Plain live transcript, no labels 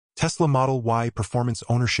Tesla Model Y Performance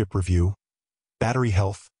Ownership Review, Battery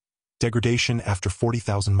Health, Degradation after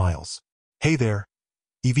 40,000 miles. Hey there,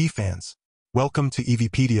 EV fans. Welcome to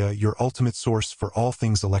EVpedia, your ultimate source for all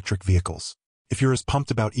things electric vehicles. If you're as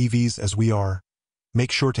pumped about EVs as we are,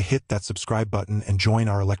 make sure to hit that subscribe button and join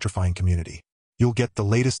our electrifying community. You'll get the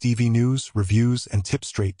latest EV news, reviews, and tips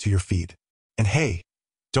straight to your feed. And hey,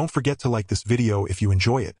 don't forget to like this video if you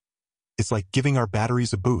enjoy it. It's like giving our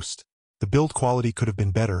batteries a boost. The build quality could have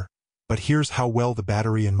been better, but here's how well the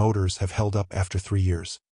battery and motors have held up after 3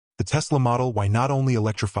 years. The Tesla Model Y not only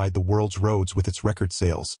electrified the world's roads with its record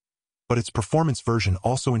sales, but its performance version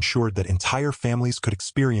also ensured that entire families could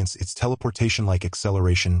experience its teleportation-like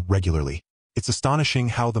acceleration regularly. It's astonishing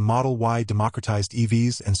how the Model Y democratized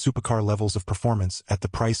EVs and supercar levels of performance at the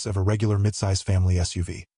price of a regular midsize family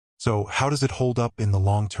SUV. So, how does it hold up in the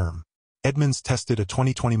long term? Edmunds tested a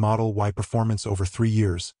 2020 Model Y performance over 3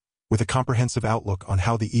 years, with a comprehensive outlook on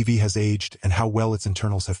how the EV has aged and how well its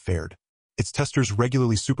internals have fared. Its testers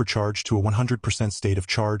regularly supercharged to a 100% state of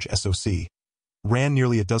charge SOC, ran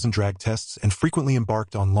nearly a dozen drag tests, and frequently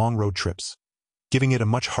embarked on long road trips, giving it a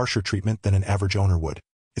much harsher treatment than an average owner would.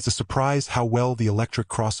 It's a surprise how well the electric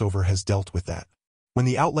crossover has dealt with that. When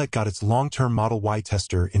the outlet got its long-term Model Y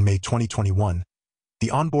tester in May 2021, the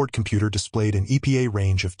onboard computer displayed an EPA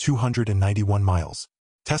range of 291 miles.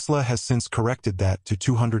 Tesla has since corrected that to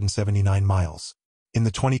 279 miles. In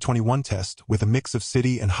the 2021 test, with a mix of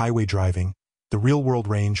city and highway driving, the real-world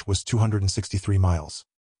range was 263 miles.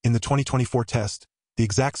 In the 2024 test, the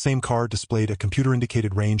exact same car displayed a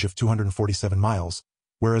computer-indicated range of 247 miles,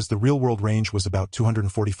 whereas the real-world range was about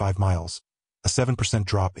 245 miles, a 7%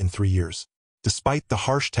 drop in 3 years. Despite the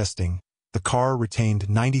harsh testing, the car retained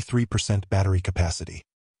 93% battery capacity.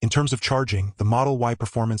 In terms of charging, the Model Y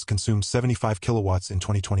performance consumed 75 kilowatts in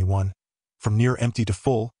 2021, from near empty to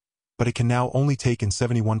full, but it can now only take in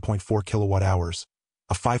 71.4 kilowatt-hours,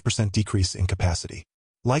 a 5% decrease in capacity.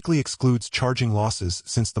 Likely excludes charging losses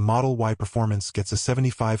since the Model Y performance gets a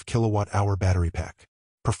 75 kilowatt-hour battery pack.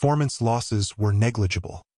 Performance losses were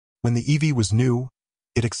negligible. When the EV was new,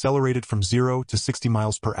 it accelerated from 0 to 60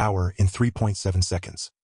 miles per hour in 3.7 seconds.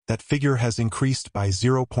 That figure has increased by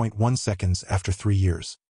 0.1 seconds after 3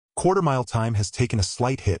 years. Quarter-mile time has taken a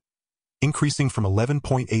slight hit, increasing from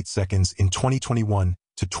 11.8 seconds in 2021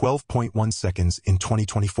 to 12.1 seconds in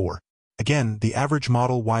 2024. Again, the average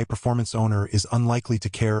Model Y performance owner is unlikely to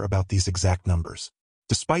care about these exact numbers.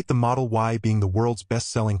 Despite the Model Y being the world's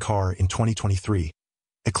best-selling car in 2023,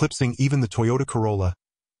 eclipsing even the Toyota Corolla,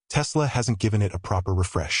 Tesla hasn't given it a proper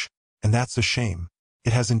refresh. And that's a shame.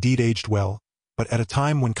 It has indeed aged well, but at a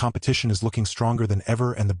time when competition is looking stronger than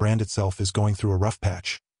ever and the brand itself is going through a rough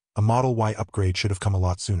patch, a Model Y upgrade should have come a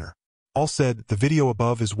lot sooner. All said, the video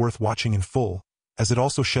above is worth watching in full, as it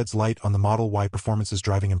also sheds light on the Model Y performance's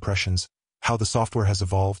driving impressions, how the software has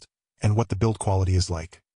evolved, and what the build quality is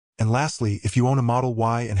like. And lastly, if you own a Model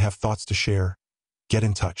Y and have thoughts to share, get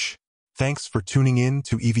in touch. Thanks for tuning in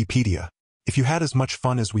to EVpedia. If you had as much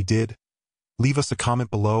fun as we did, leave us a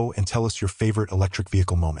comment below and tell us your favorite electric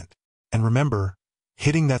vehicle moment. And remember,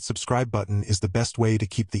 hitting that subscribe button is the best way to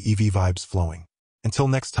keep the EV vibes flowing. Until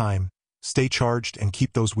next time, stay charged and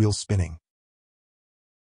keep those wheels spinning.